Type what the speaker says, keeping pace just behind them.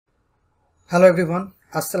Hello everyone,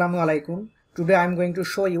 Assalamu alaikum. Today I am going to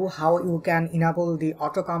show you how you can enable the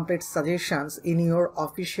autocomplete suggestions in your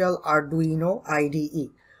official Arduino IDE.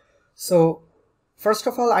 So first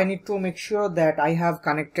of all, I need to make sure that I have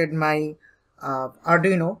connected my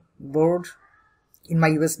Arduino board in my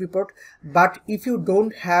USB port. But if you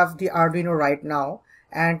don't have the Arduino right now,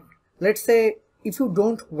 and let's say if you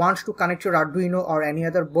don't want to connect your Arduino or any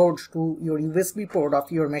other board to your USB port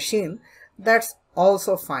of your machine, that's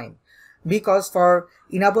also fine. Because for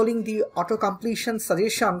enabling the auto completion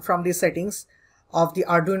suggestion from the settings of the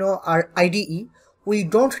Arduino IDE, we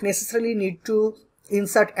don't necessarily need to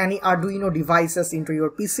insert any Arduino devices into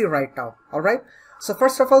your PC right now. Alright, so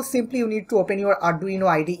first of all, simply you need to open your Arduino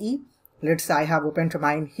IDE. Let's say I have opened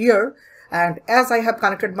mine here, and as I have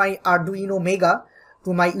connected my Arduino Mega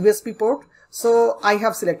to my USB port, so I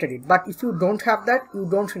have selected it. But if you don't have that, you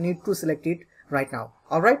don't need to select it right now.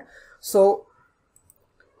 Alright, so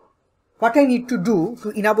what I need to do to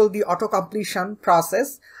enable the auto completion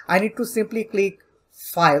process, I need to simply click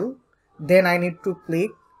File, then I need to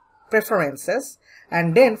click Preferences,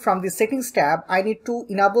 and then from the Settings tab, I need to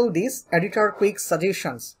enable this Editor Quick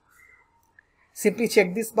Suggestions. Simply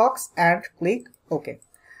check this box and click OK.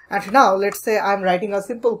 And now let's say I'm writing a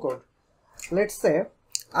simple code. Let's say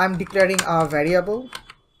I'm declaring a variable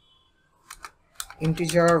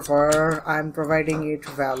integer where I'm providing it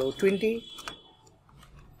value 20.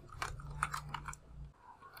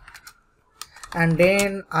 And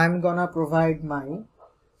then I'm gonna provide my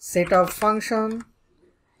setup function.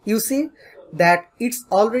 You see that it's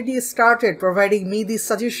already started providing me the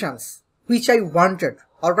suggestions which I wanted.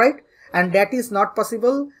 Alright, and that is not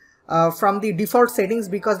possible from the default settings,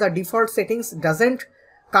 because the default settings doesn't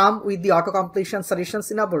come with the auto completion suggestions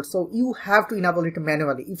enabled. So you have to enable it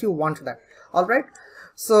manually if you want that. Alright,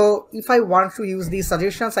 so if I want to use these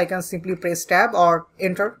suggestions, I can simply press tab or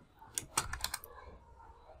enter.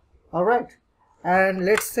 Alright, and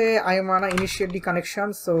let's say I wanna initiate the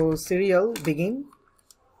connection, so serial begin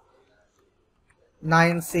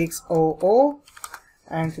 9600,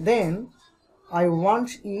 and then I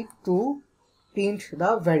want it to print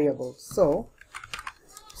the variable, so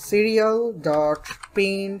serial dot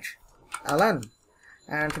print ln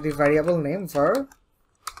and the variable name var.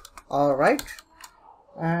 Alright,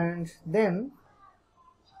 and then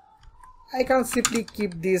I can simply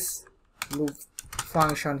keep this loop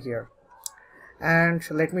function here. And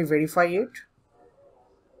let me verify it.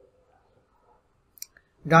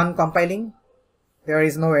 Done compiling. There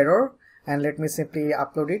is no error, and let me simply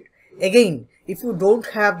upload it. Again, if you don't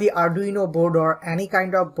have the Arduino board or any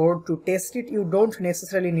kind of board to test it, you don't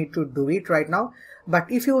necessarily need to do it right now. But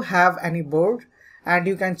if you have any board, and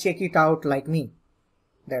you can check it out like me,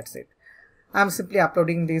 that's it. I'm simply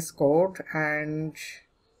uploading this code, and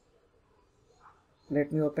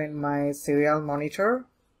let me open my serial monitor.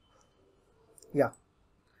 Yeah,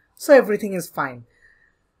 so everything is fine.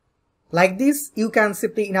 Like this, you can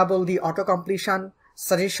simply enable the auto completion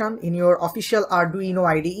suggestion in your official Arduino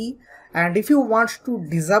IDE. And if you want to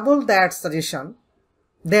disable that suggestion,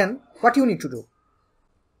 then what you need to do?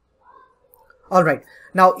 Alright,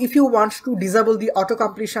 now if you want to disable the auto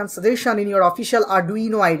completion suggestion in your official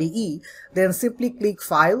Arduino IDE, then simply click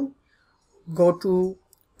File, go to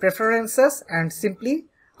Preferences, and simply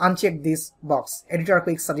uncheck this box, Editor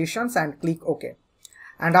Quick Suggestions, and click OK.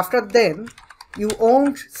 And after then, you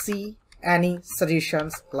won't see any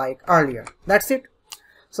suggestions like earlier. That's it.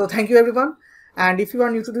 So thank you everyone. And if you are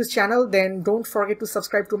new to this channel, then don't forget to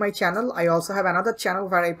subscribe to my channel. I also have another channel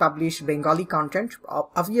where I publish Bengali content,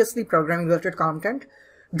 obviously programming related content.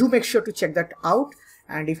 Do make sure to check that out.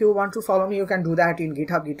 And if you want to follow me, you can do that in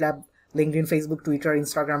GitHub, GitLab, LinkedIn, Facebook, Twitter,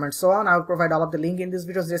 Instagram, and so on. I will provide all of the link in this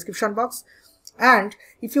video's description box. And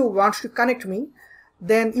if you want to connect me,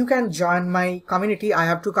 then you can join my community. I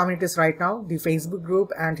have two communities right now, the Facebook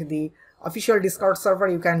group and the official Discord server.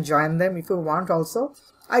 You can join them if you want also.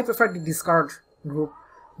 I prefer the Discord group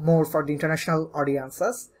more for the international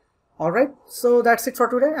audiences. Alright, so that's it for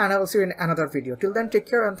today, and I will see you in another video. Till then, take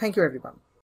care and thank you everyone.